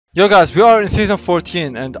Yo guys, we are in season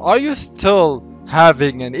 14 and are you still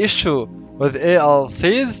having an issue with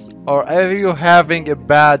ALCs, or are you having a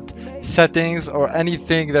bad settings or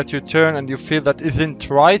anything that you turn and you feel that isn't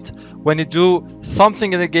right when you do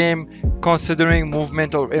something in the game considering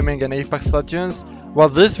movement or aiming in Apex Legends? Well,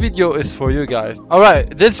 this video is for you guys.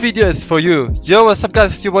 Alright, this video is for you. Yo, what's up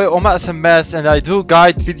guys, it's your boy OmarSMS and I do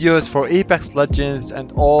guide videos for Apex Legends,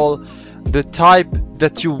 and all the type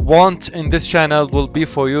that you want in this channel will be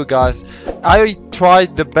for you guys. I try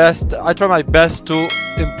my best to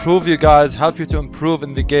improve you guys, help you to improve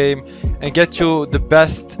in the game and get you the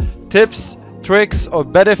best tips, tricks or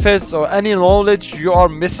benefits or any knowledge you are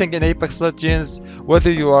missing in Apex Legends.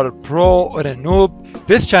 Whether you are a pro or a noob,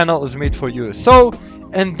 this channel is made for you. So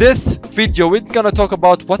in this video we're gonna talk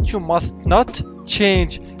about what you must not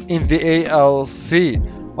change in the ALC.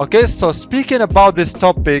 Okay, so speaking about this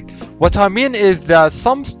topic, what I mean is that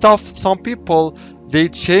some people, they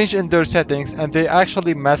change in their settings and they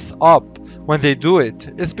actually mess up when they do it.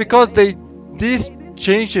 It's because these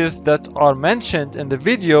changes that are mentioned in the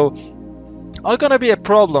video are gonna be a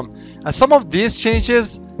problem, and some of these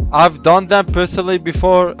changes I've done them personally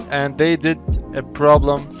before and they did a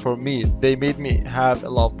problem for me. They made me have a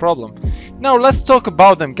lot of problem. Now let's talk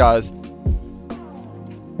about them, guys.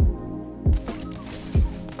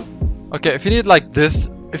 Okay, if you need like this,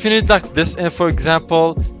 and for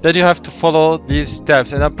example, then you have to follow these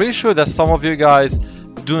steps, and I'm pretty sure that some of you guys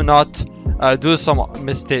do not do some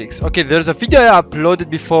mistakes. Okay, there's a video I uploaded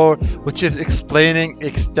before which is explaining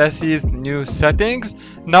Ecstasy's new settings.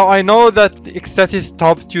 Now I know that Ecstasy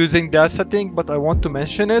stopped using that setting, but I want to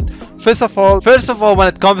mention it. First of all, when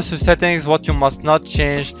it comes to settings, what you must not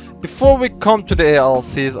change before we come to the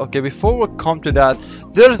ALCs, okay, before we come to that,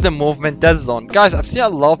 there's the movement dead zone. Guys, I've seen a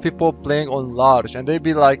lot of people playing on large and they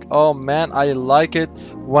be like, oh man, I like it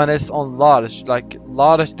when it's on large, like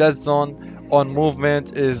large dead zone on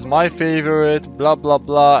movement is my favorite, blah blah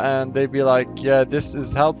blah, and they be like, yeah, this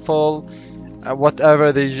is helpful.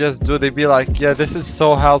 Whatever they just do, they be like, yeah, this is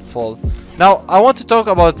so helpful. Now I want to talk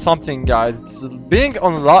about something, guys. Being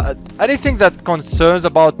on anything that concerns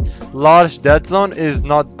about large dead zone is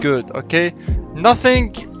not good. Okay,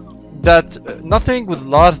 nothing with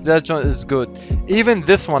large dead zone is good, even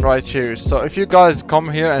this one right here. So if you guys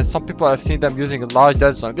come here, and some people I've seen them using a large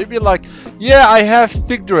dead zone, they be like, yeah, I have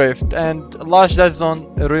stick drift and large dead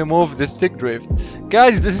zone remove the stick drift.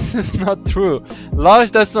 Guys, this is not true.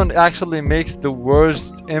 Large dead zone actually makes the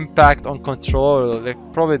worst impact on controller,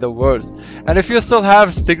 like probably the worst. And if you still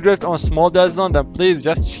have stick drift on small dead zone, then please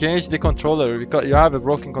just change the controller because you have a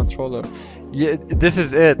broken controller. Yeah, this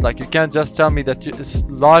is it. Like, you can't just tell me that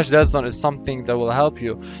large dead zone is something that will help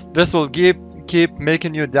you. This will keep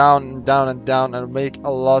making you down and down and down, and make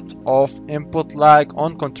a lot of input lag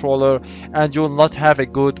on controller, and you will not have a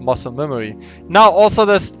good muscle memory. Now also,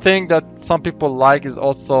 this thing that some people like is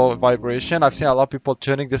also vibration. I've seen a lot of people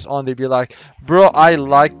turning this on. They be like, bro, I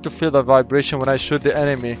like to feel the vibration when I shoot the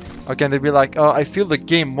enemy. Okay, and they be like, oh, I feel the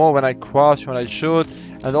game more when I crouch, when I shoot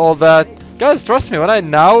and all that. Guys, trust me, when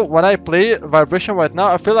I play vibration right now,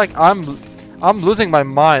 I feel like I'm losing my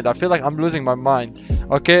mind. I feel like I'm losing my mind.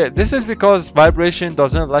 Okay, this is because vibration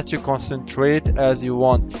doesn't let you concentrate as you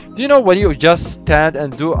want. Do you know when you just stand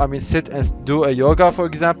and sit and do a yoga, for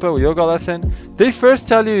example, yoga lesson, they first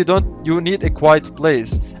tell you you need a quiet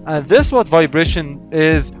place. And this is what vibration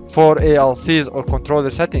is for ALCs or controller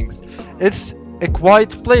settings. It's a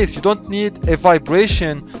quiet place. You don't need a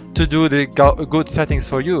vibration to do the good settings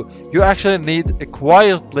for you. You actually need a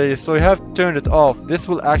quiet place, so you have to turn it off. This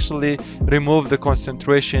will actually remove the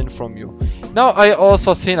concentration from you. Now I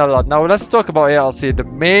also seen a lot. Now let's talk about ALC, the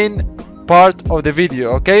main part of the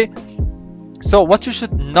video. Okay, so what you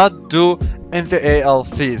should not do in the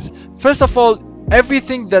ALCs. First of all,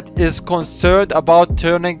 everything that is concerned about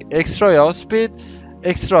turning extra yaw speed,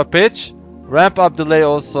 extra pitch, ramp up delay,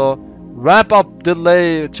 also ramp up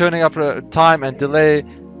delay, turning up time and delay,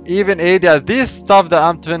 even ADS, this stuff that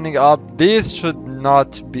I'm turning up, these should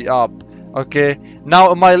not be up. Okay,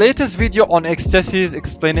 now in my latest video on Ecstasy's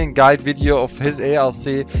explaining guide video of his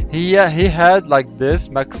ALC, he had like this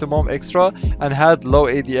maximum extra and had low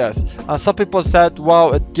ADS, and some people said,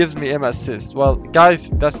 wow, it gives me aim assist. Well guys,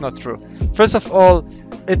 that's not true. First of all,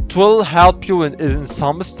 it will help you in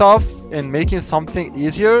some stuff, in making something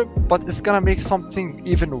easier, but it's gonna make something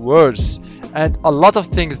even worse, and a lot of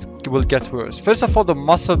things will get worse. First of all, the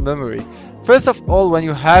muscle memory. First of all, when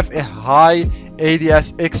you have a high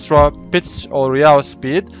ADS extra pitch or yaw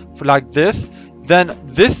speed like this, then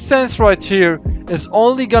this sense right here is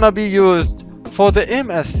only gonna be used for the aim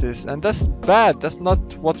assist, and that's bad. That's not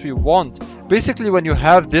what we want. basically when you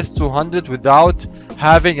have this 200 without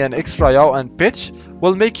having an extra yaw and pitch,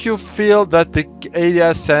 will make you feel that the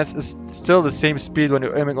ADS sense is still the same speed when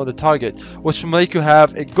you're aiming on the target, which will make you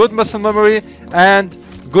have a good muscle memory and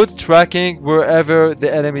good tracking wherever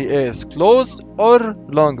the enemy is, close or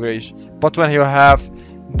long range. But when you have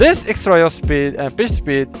this extra yaw speed and pitch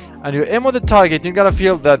speed and you aim on the target, you're gonna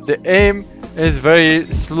feel that the aim is very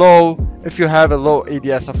slow if you have a low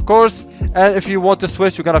ADS, of course, and if you want to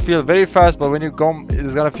switch, you're gonna feel very fast, but when you go,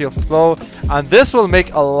 it's gonna feel slow, and this will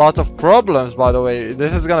make a lot of problems. By the way,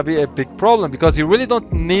 this is gonna be a big problem because you really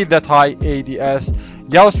don't need that high ADS,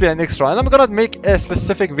 yaw speed and extra, and I'm gonna make a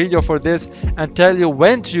specific video for this and tell you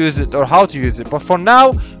when to use it or how to use it. But for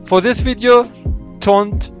now, for this video,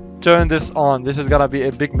 don't turn this on. This is gonna be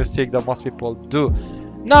a big mistake that most people do.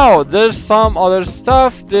 Now there's some other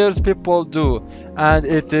stuff there's people do, and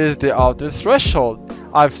it is the outer threshold.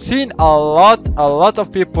 I've seen a lot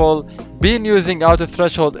of people been using outer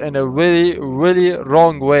threshold in a really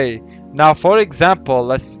wrong way. Now for example,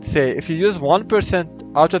 let's say if you use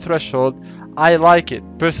 1% outer threshold, I like it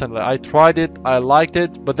personally. I tried it, I liked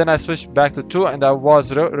it, but then I switched back to 2 and I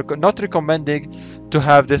was not recommending to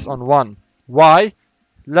have this on 1. Why?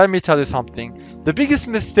 Let me tell you something. The biggest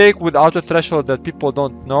mistake with outer threshold that people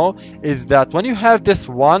don't know is that when you have this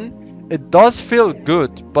 1, it does feel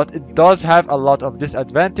good, but it does have a lot of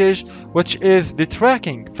disadvantage, which is the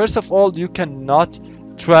tracking. First of all, you cannot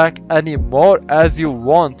track anymore as you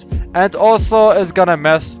want, and also it's gonna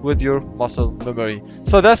mess with your muscle memory.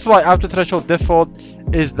 So that's why outer threshold default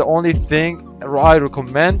is the only thing I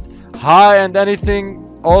recommend. High and anything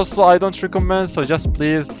also I don't recommend, so just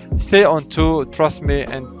please stay on 2, trust me,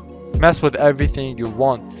 and mess with everything you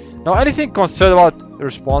want. Now anything concerned about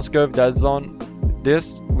response curve, dead zone,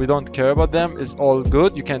 this we don't care about them, is all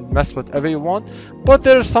good, you can mess with whatever you want. But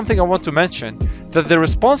there's something I want to mention, that the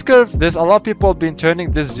response curve, there's a lot of people been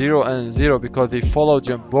turning this 0 and 0 because they follow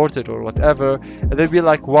jump boarded or whatever, and they'll be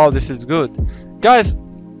like, wow, this is good. Guys,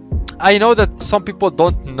 I know that some people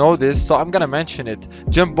don't know this, so I'm gonna mention it.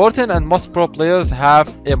 Jim Borton and most pro players have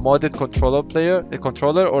a modded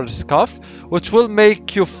controller or scuff, which will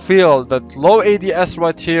make you feel that low ADS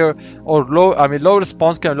right here, or low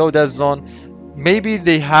response curve, low dead zone. Maybe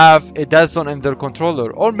they have a dead zone in their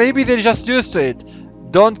controller, or maybe they're just used to it.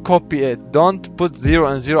 Don't copy it. Don't put 0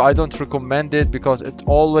 and 0. I don't recommend it because it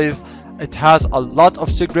has a lot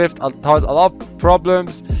of drift, it has a lot of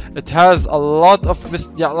problems, it has a lot of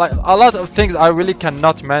a lot of things I really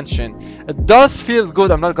cannot mention. It does feel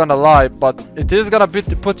good, I'm not gonna lie, but it is gonna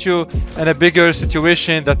put you in a bigger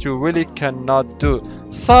situation that you really cannot do.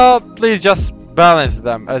 So please just balance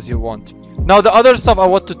them as you want. Now the other stuff I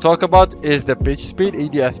want to talk about is the pitch speed,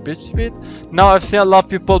 ADS pitch speed. Now I've seen a lot of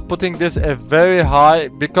people putting this a very high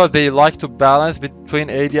because they like to balance between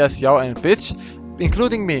ADS, yaw and pitch,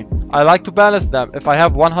 including me. I like to balance them. If I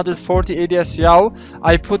have 140 ADS yaw,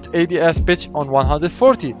 I put ADS pitch on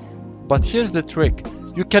 140. But here's the trick.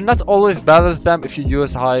 You cannot always balance them if you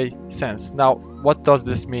use high sense. Now, what does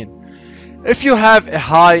this mean? If you have a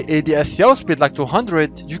high ADS yaw speed like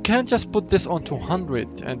 200, you can't just put this on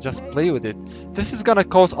 200 and just play with it. This is gonna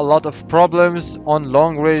cause a lot of problems on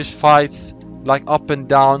long range fights, like up and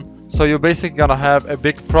down. So you're basically gonna have a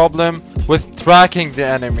big problem with tracking the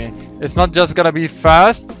enemy. It's not just gonna be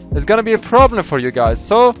fast, it's gonna be a problem for you guys.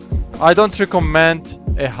 So I don't recommend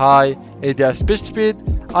a high ADS pitch speed.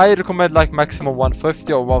 I recommend like maximum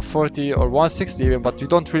 150 or 140 or 160 even, but you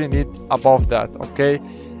don't really need above that, okay?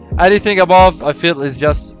 Anything above, I feel, is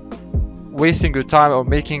just wasting your time or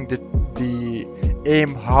making the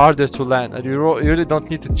aim harder to land, and you really don't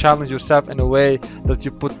need to challenge yourself in a way that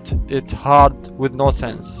you put it hard with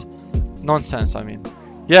nonsense, I mean.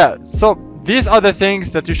 Yeah, so these are the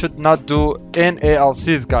things that you should not do in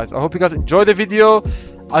ALCs, guys. I hope you guys enjoy the video.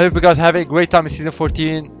 I hope you guys have a great time in season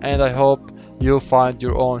 14, and I hope you find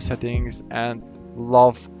your own settings and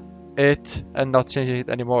love it and not changing it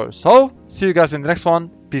anymore. So see you guys in the next one.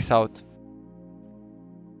 Peace out.